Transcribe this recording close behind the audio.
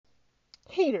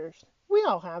Haters, we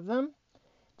all have them.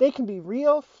 They can be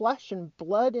real flesh and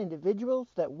blood individuals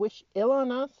that wish ill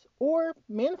on us, or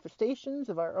manifestations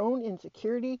of our own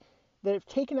insecurity that have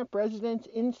taken up residence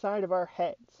inside of our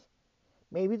heads.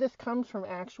 Maybe this comes from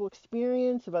actual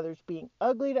experience of others being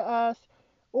ugly to us,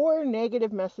 or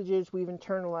negative messages we've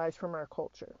internalized from our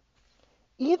culture.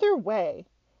 Either way,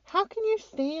 how can you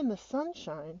stay in the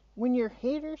sunshine when your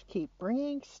haters keep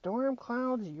bringing storm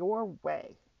clouds your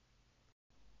way?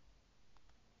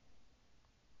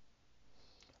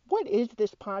 What is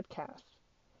this podcast?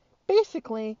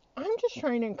 Basically, I'm just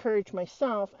trying to encourage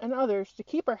myself and others to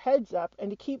keep our heads up and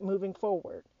to keep moving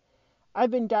forward.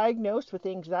 I've been diagnosed with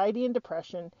anxiety and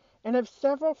depression and have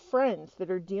several friends that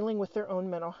are dealing with their own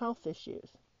mental health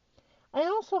issues. I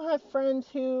also have friends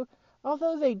who,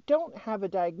 although they don't have a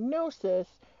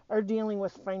diagnosis, are dealing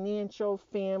with financial,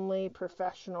 family,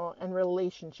 professional, and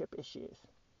relationship issues.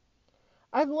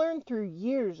 I've learned through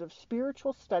years of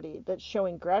spiritual study that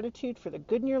showing gratitude for the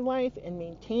good in your life and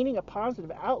maintaining a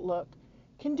positive outlook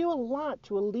can do a lot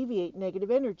to alleviate negative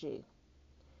energy.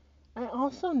 I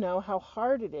also know how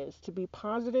hard it is to be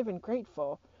positive and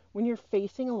grateful when you're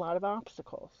facing a lot of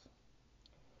obstacles.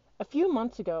 A few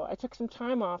months ago, I took some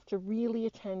time off to really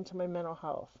attend to my mental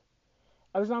health.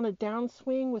 I was on a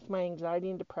downswing with my anxiety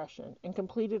and depression and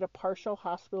completed a partial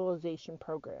hospitalization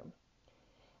program.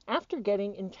 After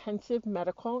getting intensive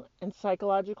medical and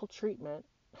psychological treatment,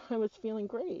 I was feeling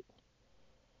great.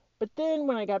 But then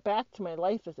when I got back to my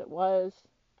life as it was,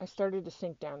 I started to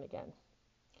sink down again.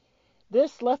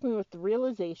 This left me with the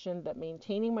realization that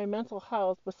maintaining my mental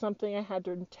health was something I had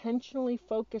to intentionally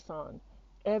focus on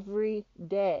every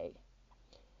day.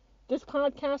 This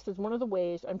podcast is one of the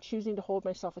ways I'm choosing to hold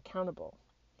myself accountable.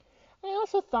 I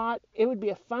also thought it would be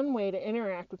a fun way to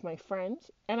interact with my friends,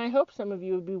 and I hope some of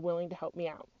you would be willing to help me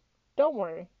out. Don't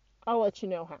worry, I'll let you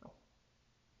know how.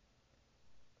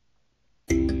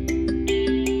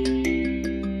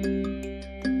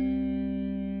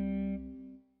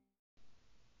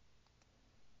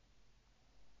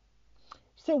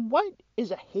 So, what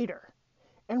is a hater?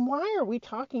 And why are we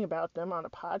talking about them on a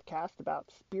podcast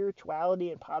about spirituality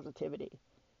and positivity?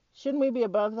 Shouldn't we be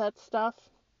above that stuff?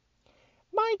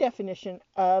 My definition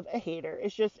of a hater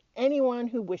is just anyone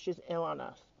who wishes ill on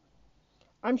us.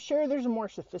 I'm sure there's a more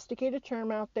sophisticated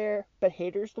term out there, but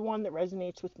hater's the one that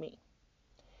resonates with me.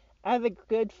 I have a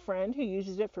good friend who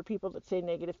uses it for people that say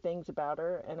negative things about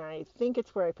her, and I think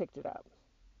it's where I picked it up.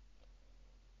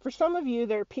 For some of you,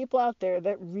 there are people out there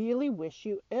that really wish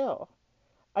you ill.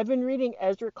 I've been reading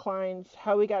Ezra Klein's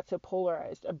How We Got So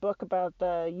Polarized, a book about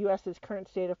the U.S.'s current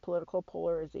state of political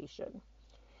polarization.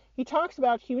 He talks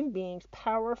about human beings'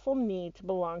 powerful need to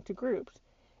belong to groups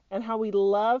and how we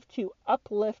love to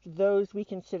uplift those we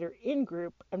consider in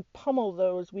group and pummel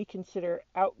those we consider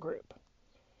out group,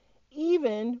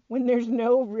 even when there's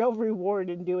no real reward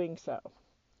in doing so.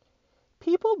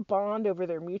 People bond over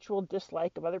their mutual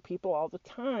dislike of other people all the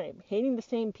time. Hating the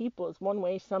same people is one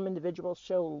way some individuals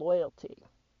show loyalty.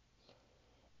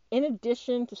 In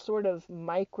addition to sort of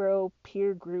micro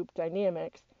peer group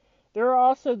dynamics, there are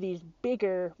also these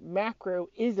bigger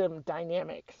macroism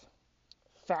dynamics.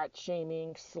 Fat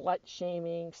shaming, slut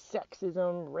shaming,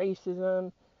 sexism,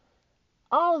 racism,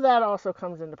 all of that also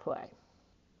comes into play.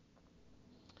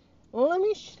 Let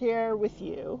me share with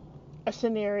you a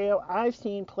scenario I've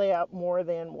seen play out more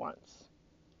than once.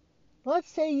 Let's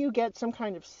say you get some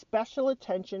kind of special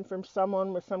attention from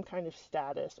someone with some kind of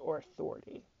status or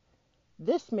authority.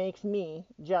 This makes me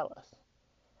jealous.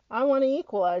 I want to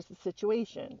equalize the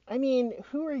situation. I mean,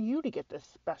 who are you to get this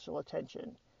special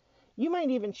attention? You might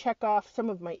even check off some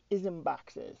of my ism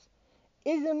boxes.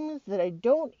 Isms that I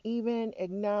don't even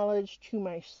acknowledge to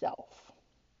myself.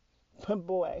 But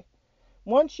boy,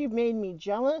 once you've made me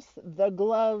jealous, the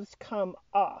gloves come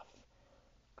off.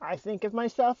 I think of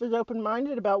myself as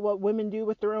open-minded about what women do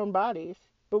with their own bodies,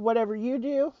 but whatever you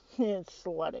do, it's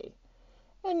slutty.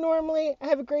 And normally, I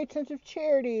have a great sense of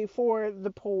charity for the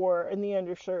poor and the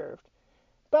underserved.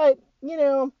 But,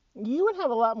 you would have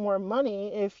a lot more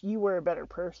money if you were a better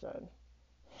person.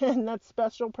 And that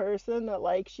special person that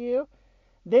likes you,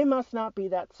 they must not be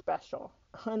that special.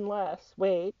 Unless,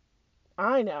 wait,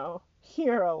 I know,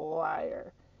 you're a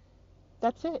liar.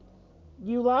 That's it.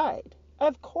 You lied.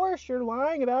 Of course you're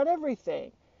lying about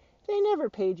everything. They never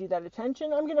paid you that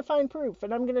attention. I'm going to find proof,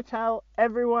 and I'm going to tell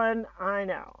everyone I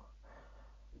know.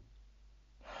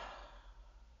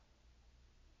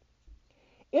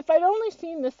 If I'd only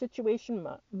seen this situation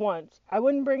once, I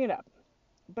wouldn't bring it up.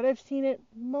 But I've seen it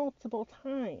multiple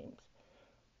times.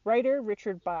 Writer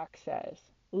Richard Bach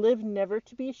says, "Live never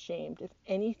to be ashamed if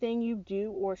anything you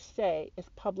do or say is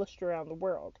published around the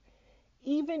world.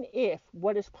 even if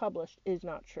what is published is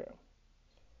not true.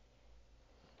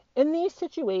 In these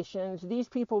situations, these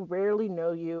people rarely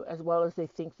know you as well as they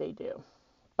think they do.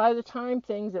 By the time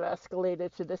things have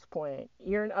escalated to this point,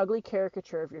 you're an ugly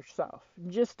caricature of yourself,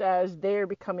 just as they're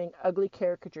becoming ugly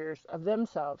caricatures of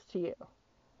themselves to you.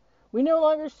 We no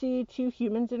longer see two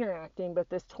humans interacting, but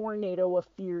this tornado of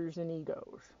fears and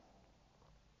egos.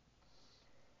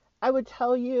 I would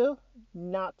tell you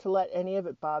not to let any of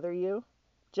it bother you.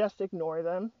 Just ignore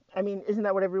them. I mean, isn't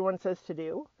that what everyone says to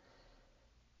do?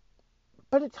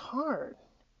 But it's hard.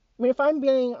 I mean, if I'm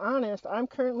being honest, I'm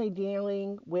currently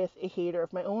dealing with a hater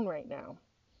of my own right now.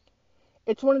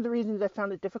 It's one of the reasons I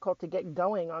found it difficult to get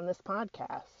going on this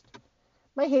podcast.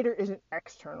 My hater isn't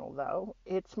external, though.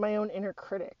 It's my own inner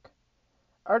critic.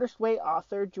 Artist Way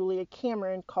author Julia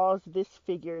Cameron calls this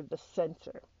figure the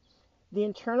censor, the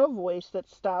internal voice that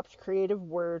stops creative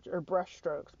words or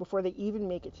brushstrokes before they even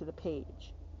make it to the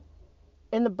page.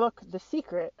 In the book The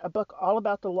Secret, a book all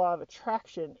about the law of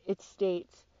attraction, it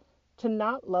states, to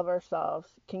not love ourselves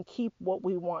can keep what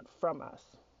we want from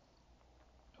us.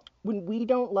 When we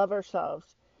don't love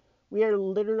ourselves, we are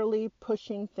literally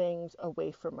pushing things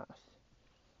away from us.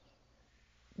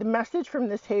 The message from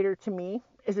this hater to me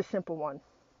is a simple one.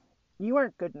 You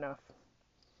aren't good enough.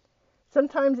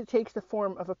 Sometimes it takes the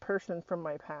form of a person from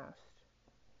my past.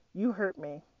 You hurt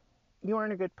me. You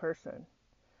aren't a good person.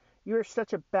 You are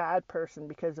such a bad person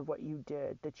because of what you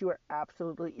did that you are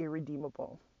absolutely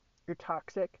irredeemable. You're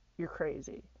toxic. You're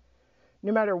crazy.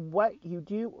 No matter what you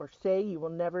do or say, you will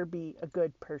never be a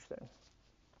good person.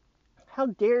 How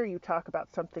dare you talk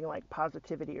about something like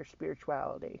positivity or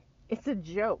spirituality? It's a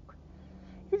joke.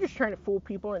 You're just trying to fool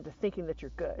people into thinking that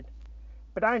you're good.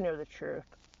 But I know the truth.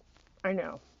 I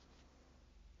know.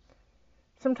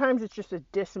 Sometimes it's just a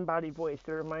disembodied voice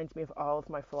that reminds me of all of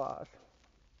my flaws.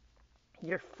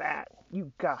 You're fat.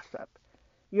 You gossip.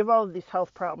 You have all of these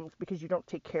health problems because you don't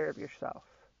take care of yourself.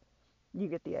 You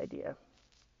get the idea.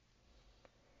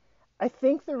 I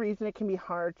think the reason it can be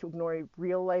hard to ignore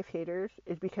real life haters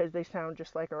is because they sound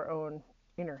just like our own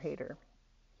inner hater.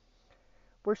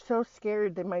 We're so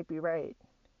scared they might be right.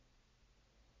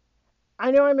 I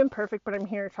know I'm imperfect, but I'm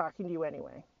here talking to you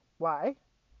anyway. Why?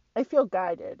 I feel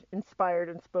guided, inspired,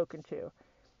 and spoken to.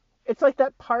 It's like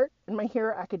that part in My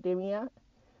Hero Academia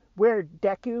where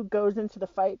Deku goes into the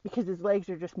fight because his legs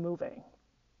are just moving.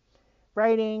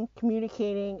 Writing,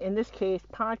 communicating, in this case,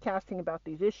 podcasting about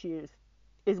these issues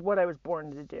is what I was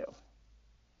born to do.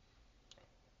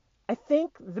 I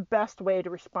think the best way to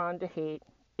respond to hate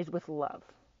is with love.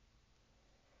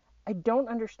 I don't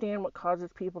understand what causes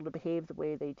people to behave the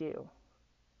way they do.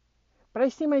 But I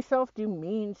see myself do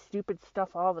mean, stupid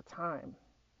stuff all the time.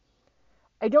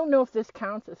 I don't know if this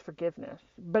counts as forgiveness,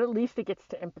 but at least it gets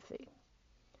to empathy.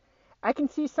 I can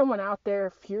see someone out there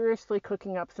furiously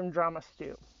cooking up some drama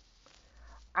stew.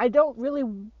 I don't really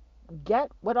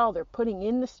get what all they're putting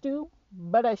in the stew,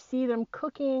 but I see them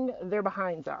cooking their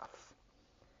behinds off.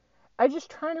 I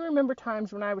just try to remember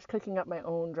times when I was cooking up my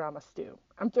own drama stew.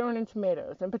 I'm throwing in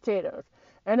tomatoes and potatoes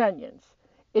and onions.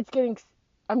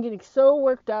 I'm getting so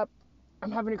worked up.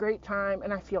 I'm having a great time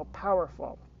and I feel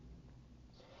powerful.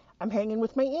 I'm hanging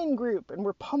with my in group and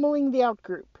we're pummeling the out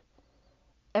group.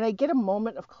 And I get a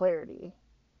moment of clarity.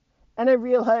 And I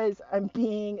realize I'm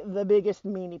being the biggest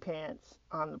meanie pants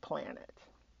on the planet.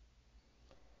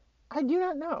 I do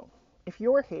not know if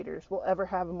your haters will ever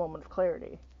have a moment of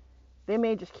clarity. They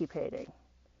may just keep hating.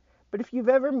 But if you've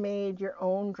ever made your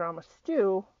own drama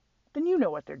stew, then you know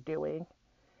what they're doing.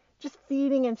 Just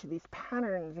feeding into these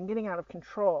patterns and getting out of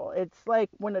control. It's like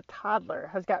when a toddler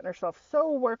has gotten herself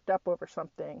so worked up over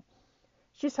something,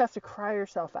 she just has to cry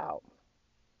herself out.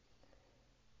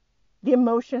 The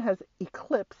emotion has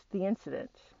eclipsed the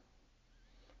incident.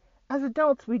 As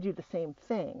adults, we do the same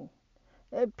thing.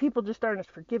 People just aren't as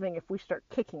forgiving if we start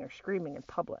kicking or screaming in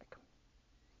public.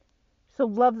 So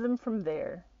love them from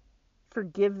there.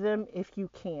 Forgive them if you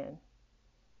can.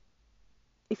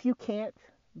 If you can't,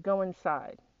 go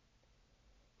inside.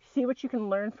 See what you can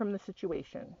learn from the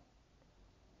situation.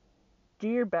 Do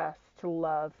your best to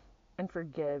love and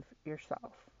forgive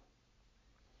yourself.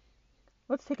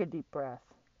 Let's take a deep breath,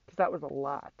 because that was a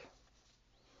lot.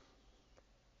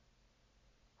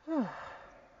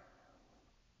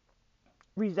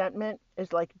 Resentment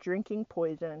is like drinking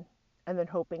poison and then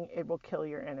hoping it will kill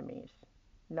your enemies.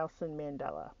 Nelson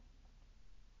Mandela.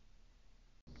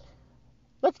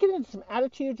 Let's get into some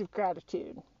attitudes of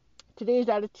gratitude. Today's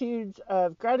attitudes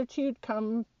of gratitude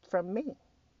come from me.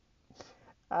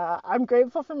 I'm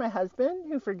grateful for my husband,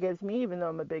 who forgives me even though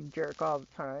I'm a big jerk all the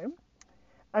time.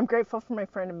 I'm grateful for my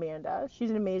friend Amanda. She's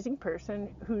an amazing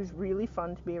person who's really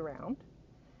fun to be around.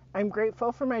 I'm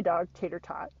grateful for my dog Tater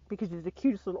Tot because he's the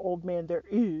cutest little old man there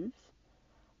is.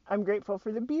 I'm grateful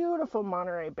for the beautiful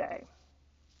Monterey Bay.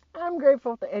 I'm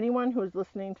grateful to anyone who is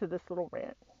listening to this little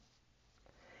rant.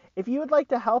 If you would like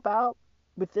to help out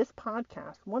with this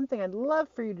podcast, one thing I'd love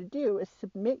for you to do is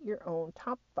submit your own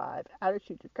top 5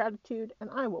 attitudes of gratitude, and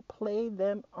I will play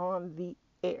them on the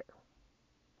air.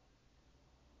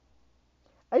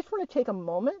 I just want to take a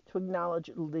moment to acknowledge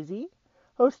Lizzie,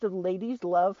 host of Ladies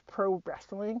Love Pro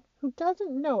Wrestling, who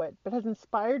doesn't know it but has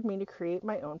inspired me to create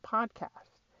my own podcast.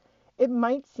 It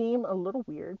might seem a little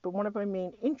weird, but one of my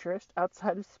main interests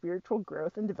outside of spiritual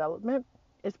growth and development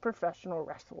is professional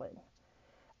wrestling.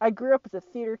 I grew up as a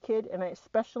theater kid, and I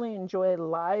especially enjoy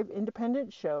live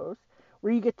independent shows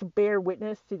where you get to bear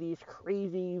witness to these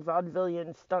crazy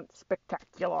vaudevillian stunt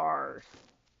spectaculars.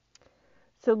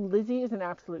 So Lizzie is an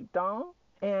absolute doll,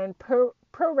 and pro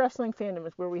wrestling fandom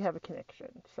is where we have a connection.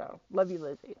 So love you,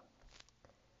 Lizzie.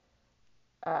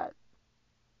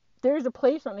 There's a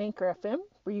place on Anchor FM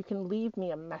where you can leave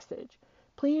me a message.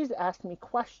 Please ask me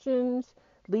questions,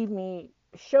 leave me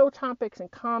show topics and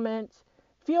comments.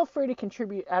 Feel free to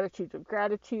contribute attitudes of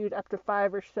gratitude, up to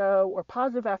 5 or so, or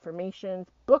positive affirmations,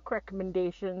 book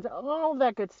recommendations, all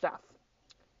that good stuff.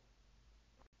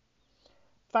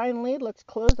 Finally, let's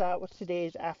close out with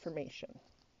today's affirmation.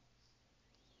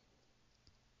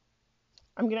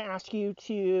 I'm going to ask you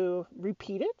to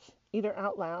repeat it, either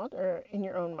out loud or in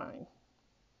your own mind.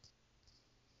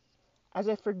 As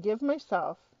I forgive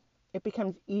myself, it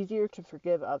becomes easier to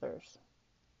forgive others.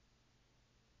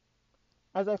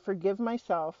 As I forgive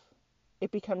myself,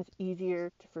 it becomes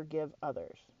easier to forgive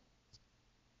others.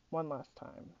 One last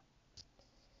time.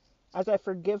 As I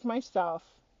forgive myself,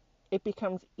 it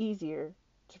becomes easier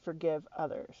to forgive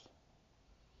others.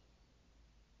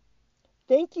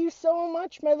 Thank you so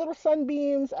much, my little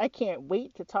sunbeams. I can't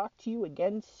wait to talk to you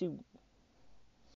again soon.